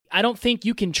I don't think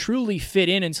you can truly fit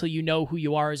in until you know who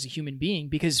you are as a human being,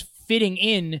 because fitting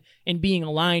in and being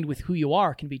aligned with who you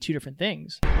are can be two different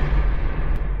things.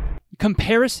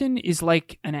 Comparison is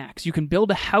like an axe. You can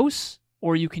build a house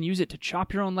or you can use it to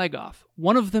chop your own leg off.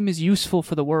 One of them is useful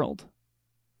for the world.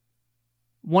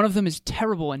 One of them is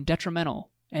terrible and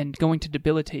detrimental and going to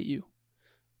debilitate you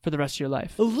for the rest of your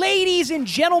life. Ladies and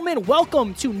gentlemen,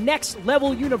 welcome to Next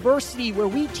Level University, where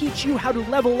we teach you how to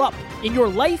level up in your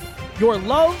life, your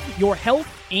love, your health,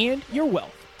 and your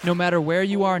wealth. No matter where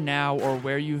you are now or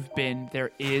where you've been,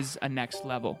 there is a next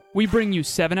level. We bring you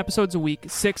 7 episodes a week,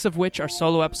 6 of which are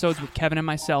solo episodes with Kevin and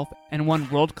myself, and 1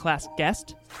 world-class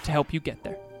guest to help you get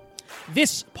there.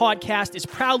 This podcast is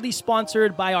proudly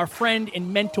sponsored by our friend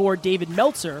and mentor, David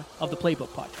Meltzer of the Playbook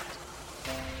Podcast.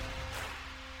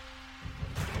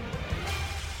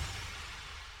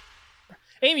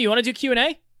 Amy, you want to do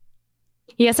Q&A?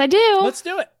 Yes, I do. Let's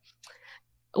do it.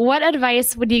 What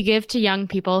advice would you give to young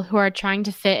people who are trying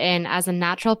to fit in as a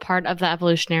natural part of the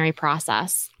evolutionary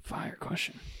process? Fire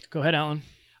question. Go ahead, Alan.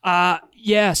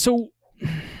 So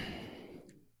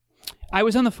I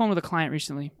was on the phone with a client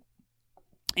recently,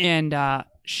 and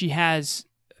she has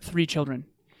 3 children.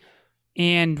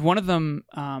 And one of them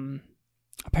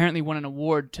apparently won an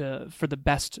award for the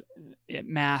best at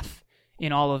math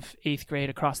in all of 8th grade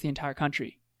across the entire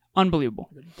country.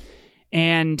 Unbelievable.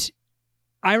 And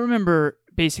I remember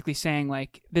basically saying,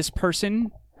 like, this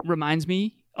person reminds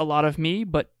me a lot of me,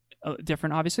 but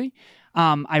different, obviously.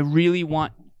 I really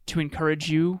want to encourage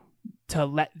you to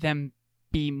let them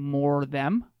be more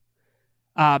them.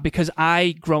 Because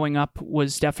I, growing up,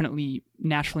 was definitely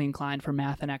naturally inclined for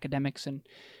math and academics.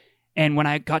 And when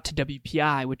I got to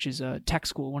WPI, which is a tech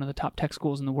school, one of the top tech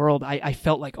schools in the world, I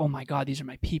felt like, oh my God, these are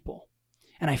my people.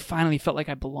 And I finally felt like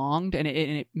I belonged, and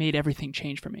it made everything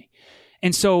change for me.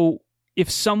 And so if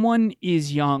someone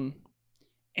is young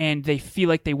and they feel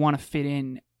like they want to fit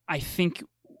in, I think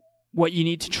what you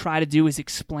need to try to do is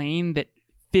explain that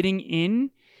fitting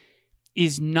in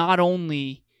is not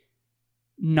only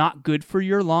not good for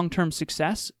your long-term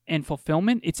success and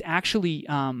fulfillment, it's actually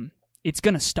it's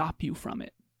going to stop you from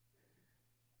it.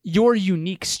 Your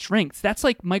unique strengths, that's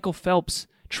like Michael Phelps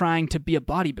trying to be a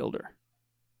bodybuilder,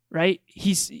 right?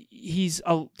 He's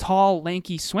a tall,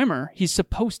 lanky swimmer. He's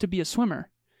supposed to be a swimmer.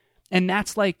 And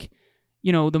that's like,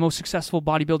 the most successful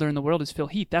bodybuilder in the world is Phil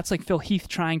Heath. That's like Phil Heath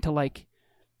trying to, like,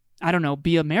 I don't know,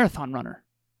 be a marathon runner,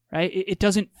 right? It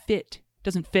doesn't fit. It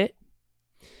doesn't fit.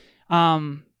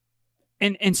 And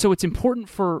so it's important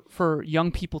for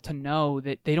young people to know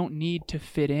that they don't need to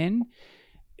fit in.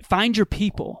 Find your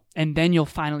people, and then you'll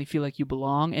finally feel like you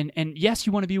belong. And yes,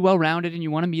 you want to be well-rounded and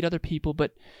you want to meet other people,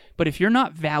 but if you're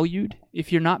not valued,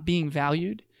 if you're not being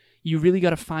valued, you really got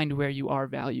to find where you are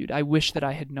valued. I wish that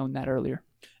I had known that earlier.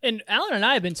 And Alan and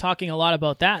I have been talking a lot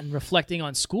about that and reflecting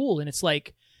on school, and it's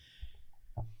like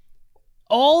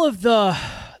all of the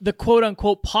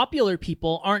quote-unquote popular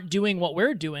people aren't doing what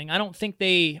we're doing. I don't think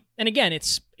and again,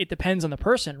 it depends on the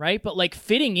person, right? But like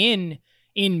fitting in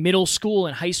middle school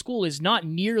and high school is not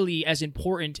nearly as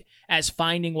important as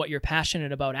finding what you're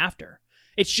passionate about after.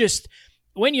 It's just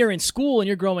when you're in school and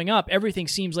you're growing up, everything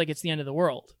seems like it's the end of the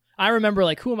world. I remember,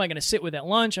 like, who am I going to sit with at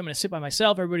lunch? I'm going to sit by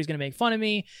myself. Everybody's going to make fun of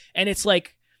me. And it's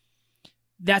like,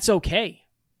 that's okay.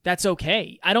 That's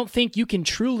okay. I don't think you can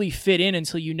truly fit in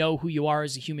until you know who you are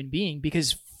as a human being,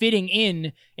 because fitting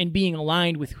in and being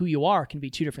aligned with who you are can be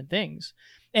two different things.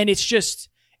 And it's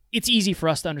easy for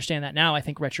us to understand that now, I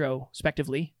think,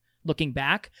 retrospectively, looking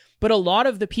back. But a lot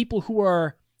of the people who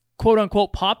are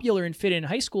quote-unquote popular and fit in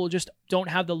high school just don't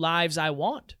have the lives I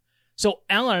want. So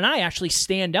Alan and I actually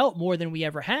stand out more than we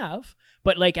ever have.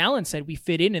 But like Alan said, we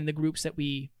fit in the groups that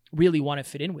we really want to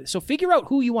fit in with. So figure out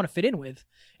who you want to fit in with,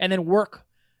 and then work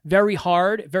very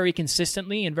hard, very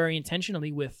consistently, and very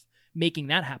intentionally with making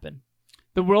that happen.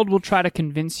 The world will try to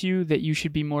convince you that you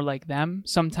should be more like them.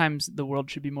 Sometimes the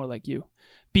world should be more like you.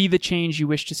 Be the change you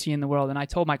wish to see in the world. And I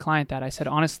told my client that. I said,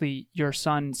 honestly, your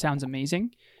son sounds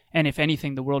amazing. And if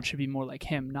anything, the world should be more like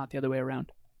him, not the other way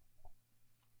around.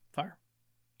 Fire.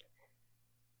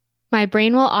 My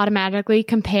brain will automatically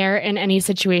compare in any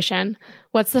situation.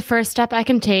 What's the first step I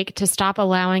can take to stop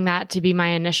allowing that to be my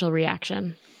initial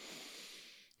reaction?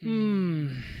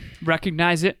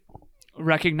 Recognize it.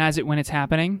 Recognize it when it's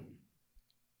happening.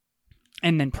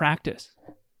 And then practice.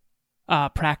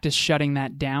 Practice shutting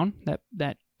that down,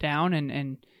 that down,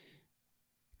 and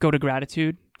go to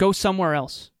gratitude. Go somewhere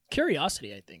else.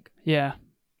 Curiosity, I think. Yeah.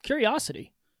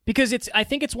 Curiosity. Because I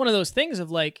think it's one of those things of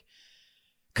like,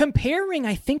 comparing,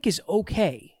 I think, is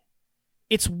okay.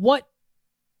 It's what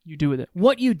you do with it.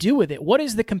 What you do with it. What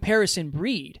is the comparison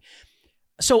breed?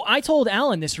 So I told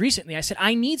Alan this recently. I said,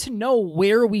 I need to know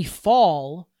where we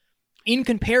fall in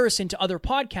comparison to other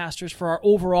podcasters for our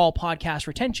overall podcast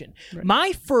retention. Right.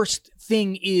 My first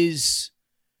thing is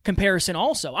comparison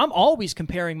also. I'm always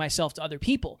comparing myself to other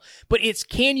people, but it's,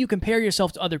 can you compare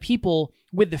yourself to other people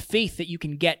with the faith that you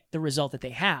can get the result that they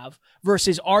have,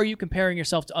 versus are you comparing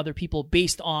yourself to other people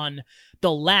based on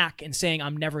the lack and saying,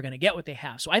 I'm never going to get what they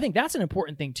have. So I think that's an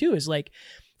important thing too, is like,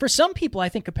 for some people, I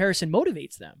think comparison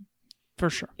motivates them. For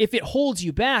sure. If it holds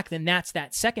you back, then that's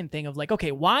that second thing of like,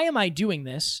 okay, why am I doing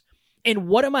this? And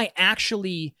what am I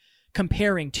actually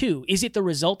comparing to? Is it the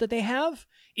result that they have?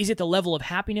 Is it the level of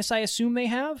happiness I assume they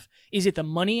have? Is it the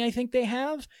money I think they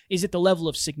have? Is it the level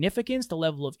of significance, the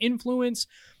level of influence?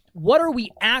 What are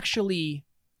we actually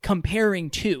comparing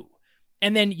to?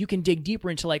 And then you can dig deeper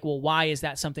into like, well, why is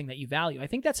that something that you value? I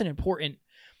think that's an important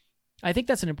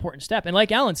step. And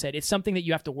like Alan said, it's something that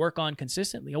you have to work on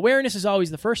consistently. Awareness is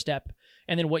always the first step,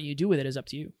 and then what you do with it is up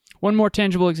to you. One more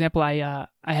tangible example, I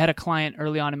had a client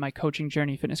early on in my coaching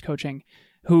journey, fitness coaching,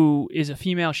 who is a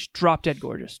female. She's drop dead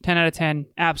gorgeous, 10 out of 10,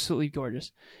 absolutely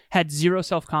gorgeous. Had zero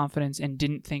self-confidence and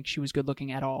didn't think she was good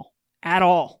looking at all. At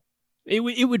all.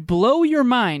 It would blow your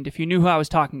mind if you knew who I was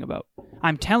talking about.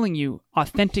 I'm telling you,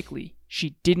 authentically,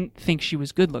 she didn't think she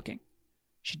was good looking.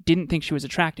 She didn't think she was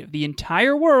attractive. The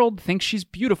entire world thinks she's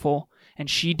beautiful, and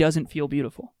she doesn't feel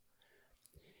beautiful.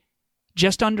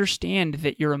 Just understand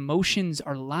that your emotions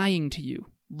are lying to you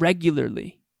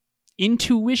regularly.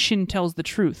 Intuition tells the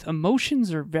truth.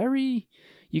 Emotions are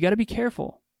you got to be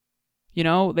careful. You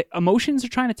know, the emotions are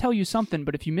trying to tell you something,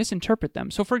 but if you misinterpret them.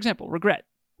 So, for example, regret.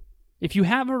 If you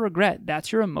have a regret,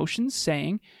 that's your emotions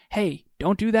saying, hey,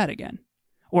 don't do that again.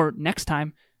 Or next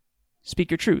time,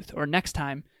 speak your truth. Or next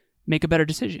time, make a better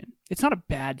decision. It's not a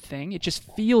bad thing. It just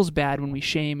feels bad when we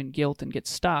shame and guilt and get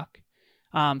stuck.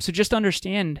 So just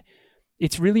understand,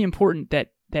 it's really important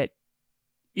that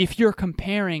if you're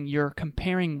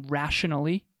comparing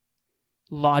rationally,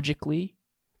 logically.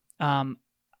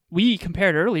 We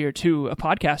compared earlier to a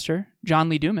podcaster, John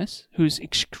Lee Dumas, who's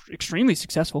extremely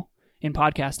successful in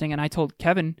podcasting, and I told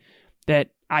Kevin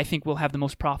that I think we'll have the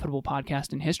most profitable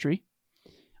podcast in history,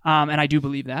 and I do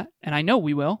believe that, and I know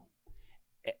we will.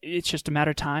 It's just a matter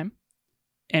of time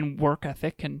and work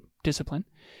ethic and discipline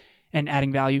and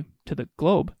adding value to the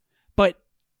globe. But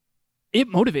it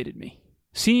motivated me.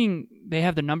 Seeing they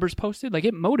have the numbers posted, like,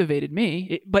 it motivated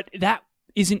me. But that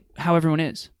isn't how everyone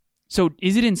is. So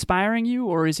is it inspiring you,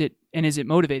 or is it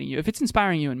motivating you? If it's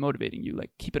inspiring you and motivating you, like,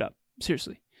 keep it up.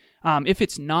 Seriously. If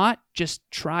it's not, just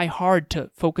try hard to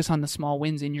focus on the small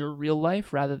wins in your real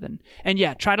life rather than, and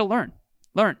yeah, try to learn.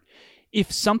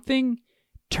 If something,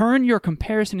 turn your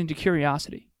comparison into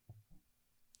curiosity.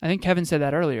 I think Kevin said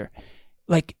that earlier.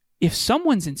 Like, if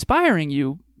someone's inspiring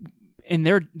you and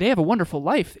they have a wonderful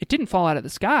life, it didn't fall out of the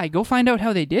sky. Go find out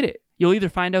how they did it. You'll either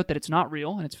find out that it's not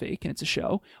real and it's fake and it's a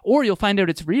show, or you'll find out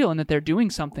it's real and that they're doing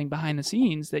something behind the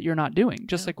scenes that you're not doing.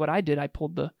 Just like what I did, I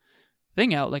pulled the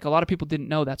thing out. Like, a lot of people didn't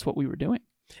know that's what we were doing.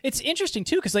 It's interesting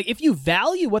too, because like, if you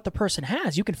value what the person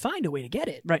has, you can find a way to get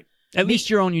it. Right. At least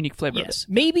your own unique flavor. Yes.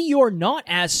 Maybe you're not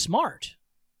as smart.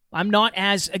 I'm not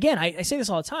as, again, I say this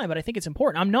all the time, but I think it's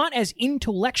important. I'm not as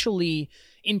intellectually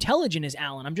intelligent as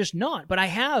Alan. I'm just not. But I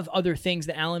have other things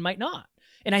that Alan might not.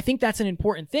 And I think that's an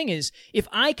important thing, is if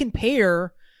I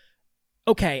compare,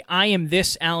 okay, I am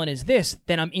this, Alan is this,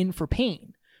 then I'm in for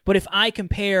pain. But if I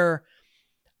compare,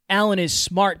 Alan is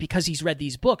smart because he's read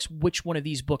these books, which one of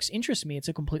these books interests me, it's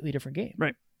a completely different game.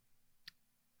 Right.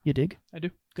 You dig? I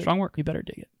do. Good. Strong work. You better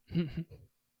dig it.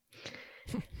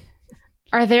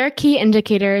 Are there key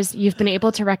indicators you've been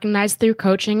able to recognize through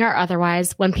coaching or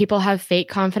otherwise when people have fake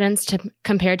confidence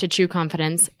compared to true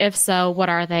confidence? If so, what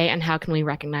are they and how can we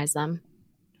recognize them?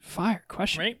 Fire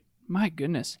question. Right? My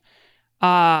goodness.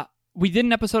 We did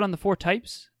an episode on the 4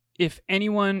 types. If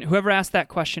anyone, whoever asked that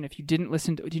question, if you didn't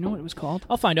listen to, do you know what it was called?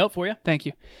 I'll find out for you. Thank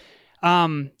you.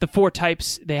 The 4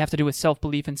 types, they have to do with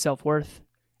self-belief and self-worth.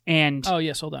 And oh,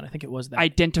 yes, hold on. I think it was that.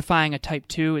 Identifying a type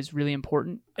 2 is really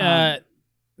important.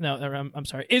 No, I'm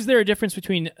sorry. Is there a difference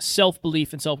between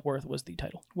self-belief and self-worth was the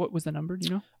title. What was the number? Do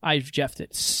you know? I've jeffed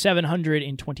it.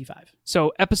 725.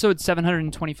 So episode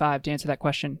 725, to answer that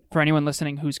question, for anyone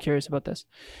listening who's curious about this.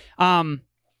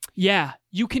 Yeah,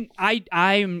 you can,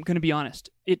 I'm going to be honest.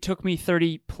 It took me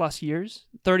 30 plus years,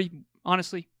 31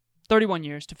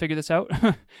 years to figure this out,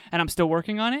 and I'm still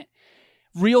working on it.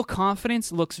 Real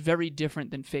confidence looks very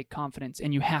different than fake confidence,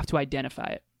 and you have to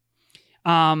identify it.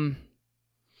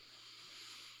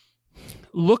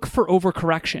 Look for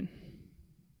overcorrection.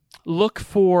 Look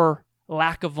for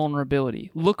lack of vulnerability.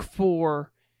 Look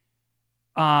for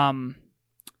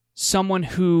someone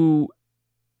who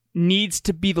needs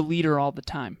to be the leader all the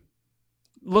time.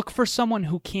 Look for someone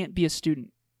who can't be a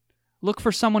student. Look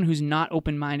for someone who's not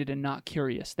open-minded and not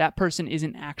curious. That person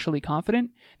isn't actually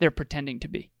confident. They're pretending to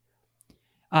be.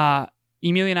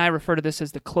 Emilia and I refer to this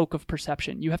as the cloak of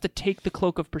perception. You have to take the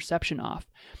cloak of perception off.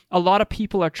 A lot of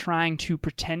people are trying to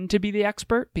pretend to be the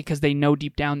expert because they know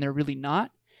deep down they're really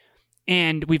not.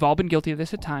 And we've all been guilty of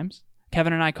this at times.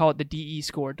 Kevin and I call it the DE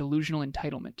score, delusional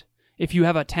entitlement. If you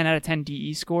have a 10 out of 10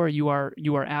 DE score, you are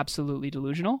absolutely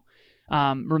delusional.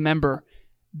 Remember,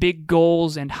 big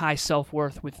goals and high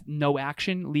self-worth with no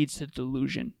action leads to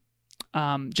delusion.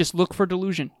 Just look for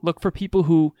delusion. Look for people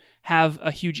who have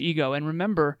a huge ego. And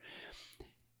remember,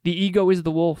 the ego is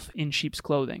the wolf in sheep's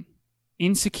clothing.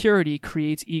 Insecurity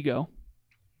creates ego.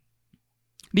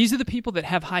 These are the people that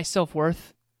have high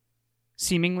self-worth,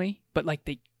 seemingly, but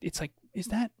it's like, is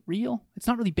that real? It's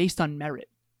not really based on merit.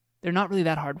 They're not really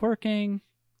that hardworking.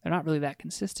 They're not really that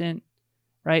consistent,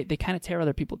 right? They kind of tear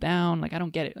other people down. Like, I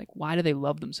don't get it. Like, why do they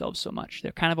love themselves so much?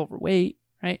 They're kind of overweight,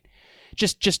 right?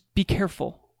 Just be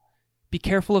careful. Be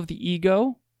careful of the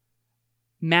ego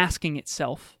masking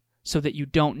itself so that you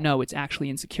don't know it's actually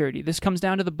insecurity. This comes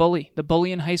down to the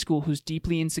bully in high school who's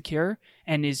deeply insecure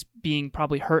and is being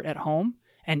probably hurt at home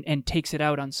and takes it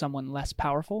out on someone less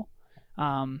powerful.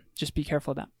 Just be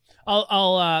careful of that.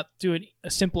 I'll do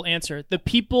a simple answer. The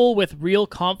people with real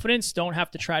confidence don't have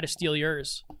to try to steal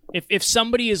yours. If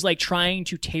somebody is like trying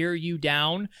to tear you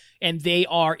down and they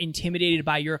are intimidated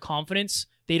by your confidence,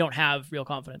 they don't have real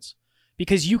confidence,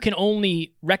 because you can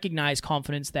only recognize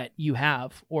confidence that you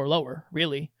have or lower,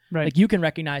 really. Right. Like, you can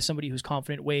recognize somebody who's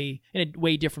confident in a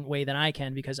way different way than I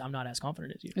can, because I'm not as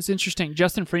confident as you. It's interesting.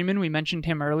 Justin Freeman, we mentioned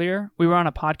him earlier. We were on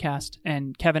a podcast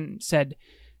and Kevin said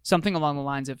something along the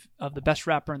lines of the best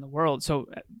rapper in the world. So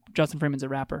Justin Freeman's a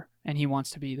rapper and he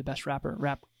wants to be the best rapper.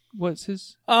 What's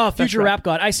his? Future rap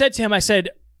god. I said to him,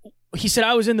 he said,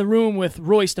 I was in the room with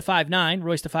Royce da 5'9".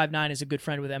 Royce da 5'9" is a good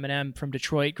friend with Eminem from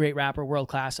Detroit, great rapper, world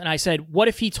class. And I said, what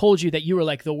if he told you that you were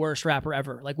like the worst rapper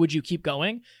ever? Like, would you keep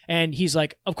going? And he's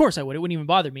like, of course I would. It wouldn't even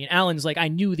bother me. And Alan's like, I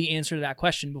knew the answer to that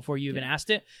question before you even asked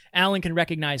it. Alan can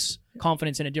recognize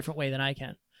confidence in a different way than I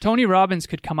can. Tony Robbins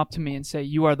could come up to me and say,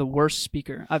 you are the worst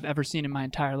speaker I've ever seen in my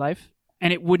entire life.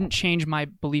 And it wouldn't change my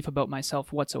belief about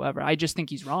myself whatsoever. I just think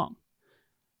he's wrong.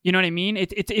 You know what I mean?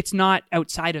 It's not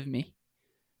outside of me.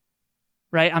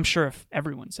 Right? I'm sure if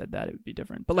everyone said that, it would be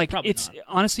different. But like,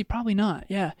 honestly, probably not.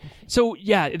 Yeah. So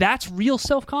yeah, that's real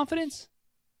self-confidence.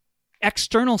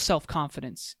 External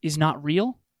self-confidence is not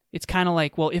real. It's kind of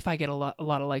like, well, if I get a lot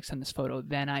of likes on this photo,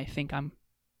 then I think I'm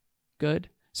good.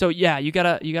 So yeah, you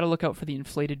gotta look out for the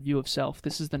inflated view of self.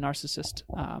 This is the narcissist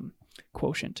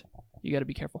quotient. You gotta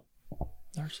be careful.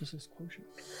 Narcissist quotient.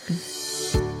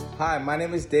 Hi, my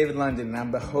name is David London, and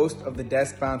I'm the host of the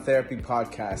Desk Bound Therapy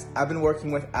podcast. I've been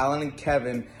working with Alan and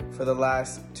Kevin for the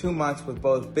last 2 months with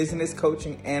both business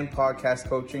coaching and podcast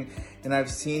coaching, and I've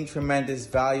seen tremendous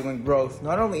value and growth,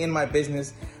 not only in my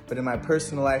business, but in my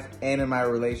personal life and in my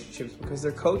relationships, because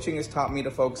their coaching has taught me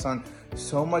to focus on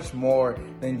so much more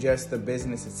than just the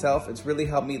business itself. It's really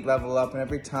helped me level up, and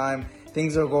every time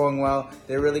things are going well,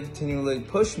 they really continually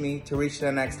push me to reach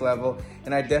the next level,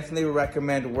 and I definitely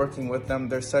recommend working with them.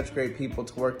 They're such great people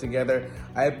to work together.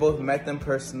 I have both met them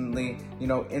personally,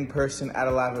 in person at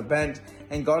a live event,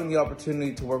 and gotten the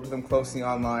opportunity to work with them closely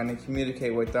online and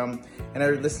communicate with them. And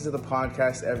I listen to the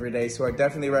podcast every day, so I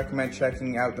definitely recommend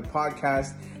checking out the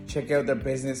podcast. Check out their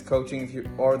business coaching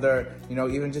or their,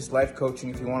 even just life coaching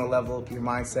if you want to level up your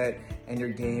mindset and your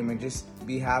game and just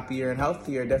be happier and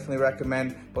healthier. Definitely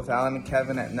recommend both Alan and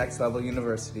Kevin at Next Level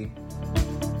University.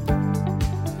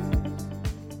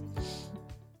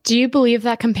 Do you believe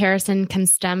that comparison can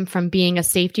stem from being a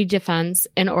safety defense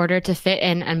in order to fit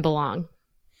in and belong?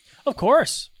 Of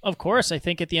course. I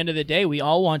think at the end of the day, we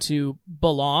all want to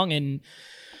belong, and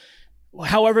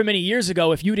however many years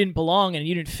ago, if you didn't belong and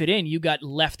you didn't fit in, you got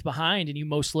left behind and you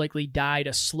most likely died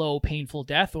a slow, painful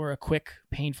death or a quick,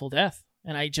 painful death.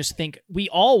 And I just think we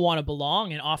all want to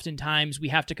belong, and oftentimes we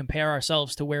have to compare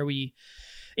ourselves to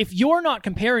if you're not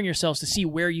comparing yourselves to see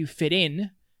where you fit in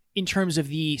terms of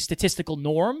the statistical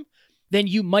norm, then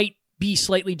you might be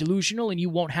slightly delusional and you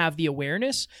won't have the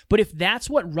awareness. But if that's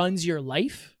what runs your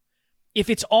life, if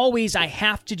it's always, I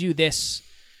have to do this,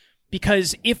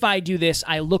 because if I do this,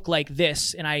 I look like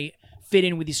this and I fit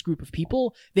in with this group of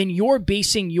people, then you're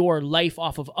basing your life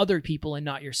off of other people and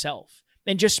not yourself.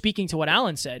 And just speaking to what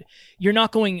Alan said, you're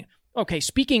not going, okay,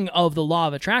 speaking of the law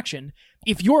of attraction,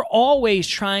 if you're always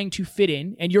trying to fit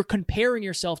in and you're comparing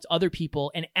yourself to other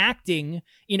people and acting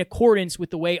in accordance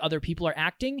with the way other people are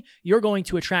acting, you're going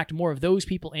to attract more of those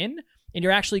people in, and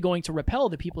you're actually going to repel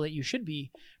the people that you should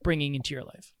be bringing into your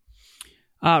life.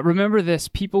 Remember this: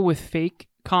 people with fake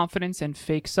confidence and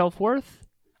fake self-worth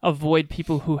avoid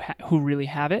people who really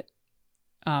have it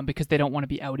because they don't want to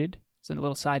be outed. It's a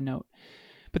little side note.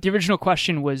 But the original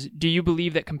question was, do you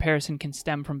believe that comparison can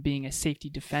stem from being a safety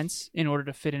defense in order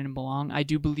to fit in and belong? I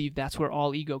do believe that's where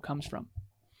all ego comes from,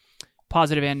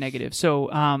 positive and negative. So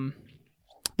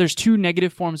there's two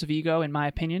negative forms of ego, in my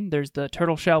opinion. There's the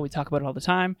turtle shell, we talk about it all the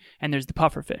time, and there's the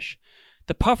pufferfish.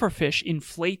 The pufferfish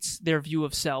inflates their view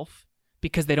of self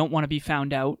because they don't want to be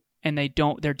found out, and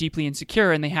they're deeply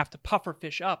insecure, and they have to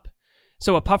pufferfish up.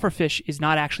 So a pufferfish is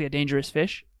not actually a dangerous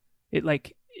fish.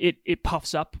 It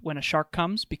puffs up when a shark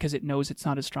comes because it knows it's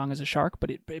not as strong as a shark, but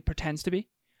it pretends to be.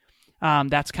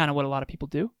 That's kind of what a lot of people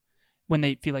do when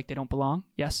they feel like they don't belong.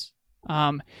 Yes.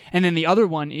 And then the other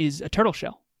one is a turtle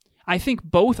shell. I think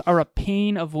both are a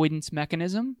pain avoidance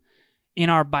mechanism in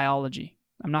our biology.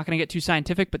 I'm not going to get too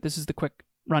scientific, but this is the quick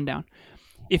rundown.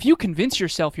 If you convince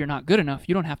yourself you're not good enough,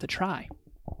 you don't have to try.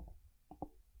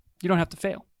 You don't have to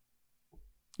fail.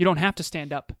 You don't have to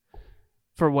stand up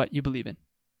for what you believe in.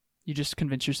 You just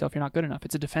convince yourself you're not good enough.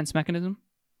 It's a defense mechanism.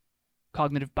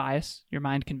 Cognitive bias. Your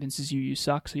mind convinces you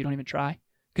suck, so you don't even try.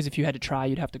 Because if you had to try,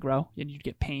 you'd have to grow, and you'd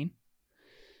get pain.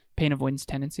 Pain avoidance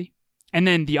tendency. And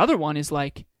then the other one is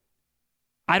like,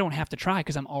 I don't have to try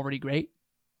because I'm already great.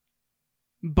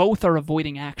 Both are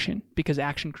avoiding action because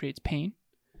action creates pain.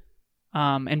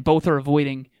 And both are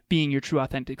avoiding being your true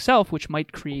authentic self, which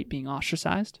might create being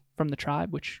ostracized from the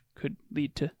tribe, which could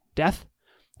lead to death,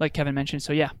 like Kevin mentioned.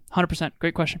 So yeah, 100%.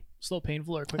 Great question. Slow,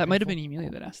 painful, or quick? That might have been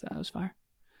Emilia that asked that. That was fire.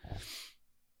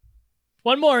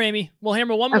 One more, Amy. We'll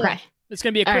hammer one more. Okay. It's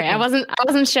going to be a All quick right. one. I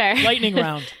wasn't sure. Lightning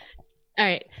round. All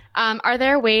right. Are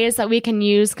there ways that we can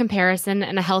use comparison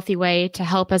in a healthy way to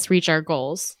help us reach our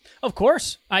goals? Of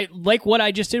course. I like what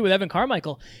I just did with Evan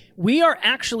Carmichael. We are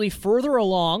actually further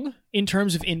along in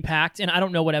terms of impact, and I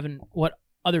don't know what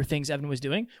other things Evan was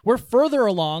doing. We're further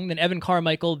along than Evan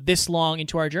Carmichael this long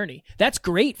into our journey. That's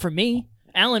great for me.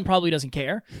 Alan probably doesn't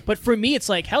care, but for me, it's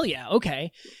like, hell yeah,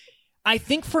 okay. I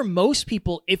think for most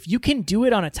people, if you can do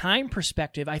it on a time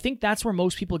perspective, I think that's where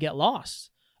most people get lost.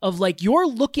 Of like, you're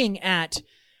looking at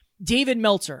David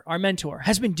Meltzer, our mentor,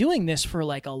 has been doing this for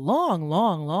like a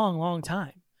long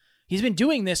time. He's been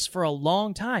doing this for a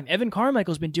long time. Evan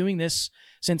Carmichael's been doing this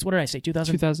since, what did I say,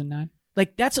 2009.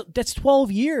 Like, that's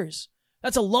 12 years.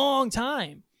 That's a long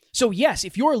time. So yes,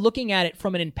 if you're looking at it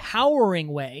from an empowering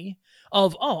way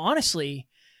of, oh, honestly,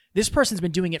 this person's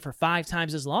been doing it for 5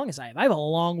 times as long as I have a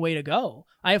long way to go.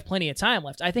 I have plenty of time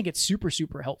left. I think it's super,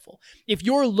 super helpful. If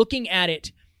you're looking at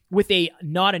it with a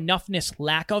not enoughness,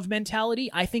 lack of mentality,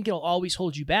 I think it'll always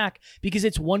hold you back because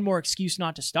it's one more excuse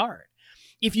not to start.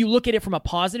 If you look at it from a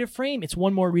positive frame, it's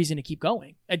one more reason to keep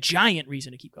going, a giant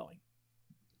reason to keep going.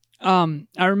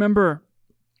 I remember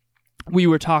we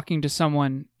were talking to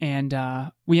someone and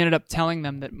we ended up telling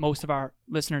them that most of our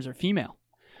listeners are female.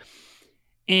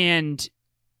 And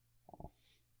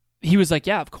he was like,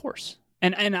 yeah, of course.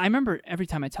 And I remember every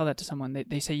time I tell that to someone,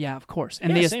 they say, yeah, of course.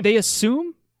 And they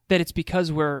assume that it's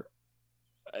because we're,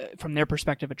 from their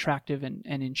perspective, attractive and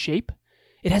in shape.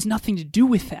 It has nothing to do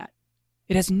with that.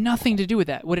 It has nothing to do with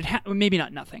that. Maybe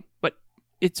not nothing, but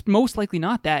it's most likely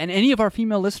not that. And any of our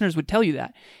female listeners would tell you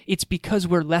that. It's because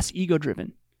we're less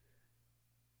ego-driven.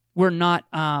 We're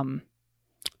not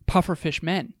pufferfish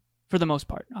men, for the most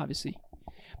part, obviously.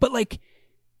 But like,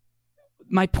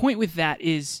 my point with that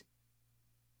is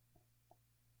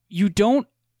you don't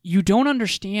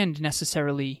understand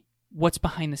necessarily what's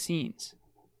behind the scenes.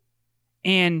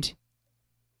 And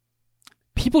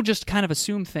people just kind of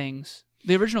assume things.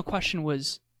 The original question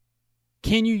was,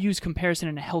 can you use comparison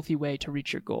in a healthy way to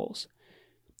reach your goals?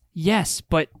 Yes,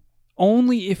 but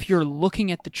only if you're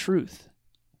looking at the truth.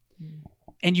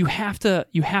 And you have to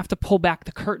pull back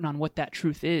the curtain on what that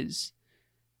truth is.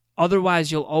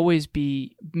 Otherwise, you'll always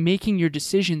be making your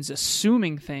decisions,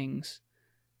 assuming things.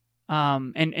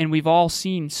 And we've all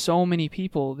seen so many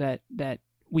people that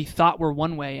we thought were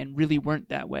one way and really weren't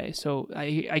that way. So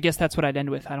I guess that's what I'd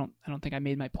end with. I don't think I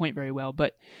made my point very well,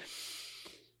 but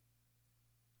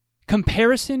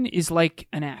comparison is like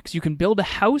an axe. You can build a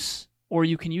house or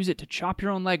you can use it to chop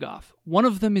your own leg off. One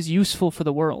of them is useful for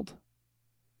the world.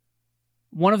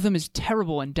 One of them is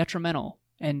terrible and detrimental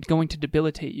and going to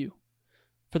debilitate you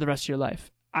for the rest of your life.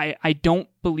 I don't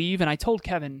believe, and I told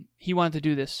Kevin, he wanted to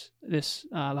do this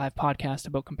live podcast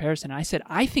about comparison. And I said,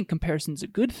 I think comparison's a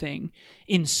good thing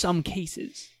in some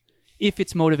cases, if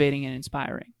it's motivating and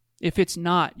inspiring. If it's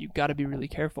not, you've got to be really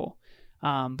careful.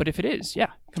 But if it is, yeah,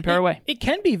 compare away. It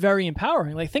can be very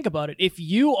empowering. Like, think about it. If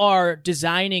you are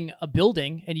designing a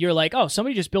building and you're like, oh,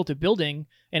 somebody just built a building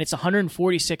and it's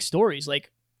 146 stories, like,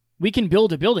 we can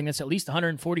build a building that's at least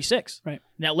 146. Right.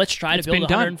 Now let's try It's to build been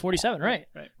done. 147.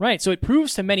 Right. So it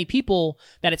proves to many people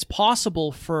that it's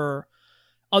possible for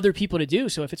other people to do.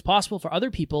 So if it's possible for other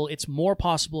people, it's more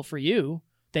possible for you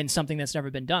than something that's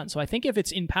never been done. So I think if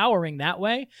it's empowering that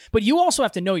way, but you also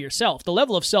have to know yourself, the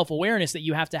level of self-awareness that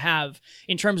you have to have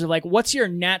in terms of like, what's your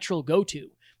natural go-to?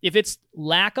 If it's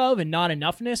lack of and not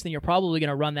enoughness, then you're probably going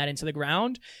to run that into the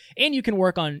ground, and you can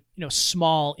work on,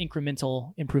 small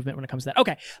incremental improvement when it comes to that.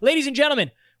 Okay, ladies and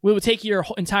gentlemen, we will take your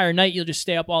entire night. You'll just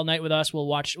stay up all night with us. We'll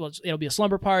watch, it'll be a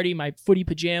slumber party, my footy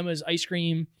pajamas, ice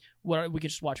cream. We can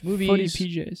just watch movies. Footy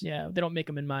PJs. Yeah, they don't make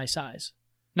them in my size.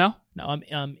 No? No,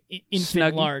 I'm infant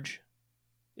Snuggie? large.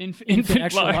 Infant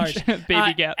extra large.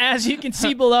 Baby gap. As you can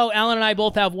see below, Alan and I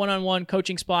both have one-on-one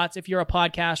coaching spots. If you're a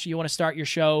podcaster, you want to start your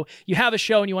show, you have a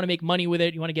show and you want to make money with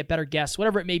it, you want to get better guests,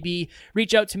 whatever it may be,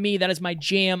 reach out to me. That is my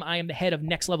jam. I am the head of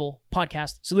Next Level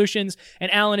Podcast Solutions,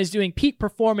 and Alan is doing peak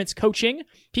performance coaching,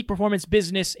 peak performance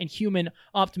business, and human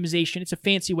optimization. It's a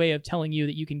fancy way of telling you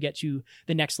that you can get to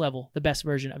the next level, the best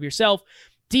version of yourself.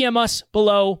 DM us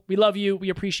below. We love you. We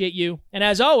appreciate you. And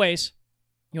as always,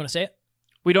 you want to say it?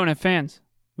 We don't have fans.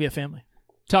 We have family.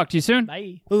 Talk to you soon.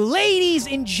 Bye. Ladies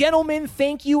and gentlemen,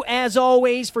 thank you as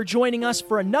always for joining us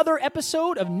for another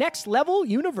episode of Next Level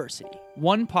University.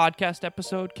 One podcast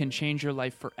episode can change your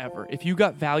life forever. If you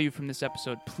got value from this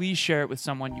episode, please share it with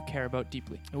someone you care about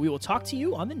deeply. And we will talk to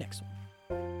you on the next one.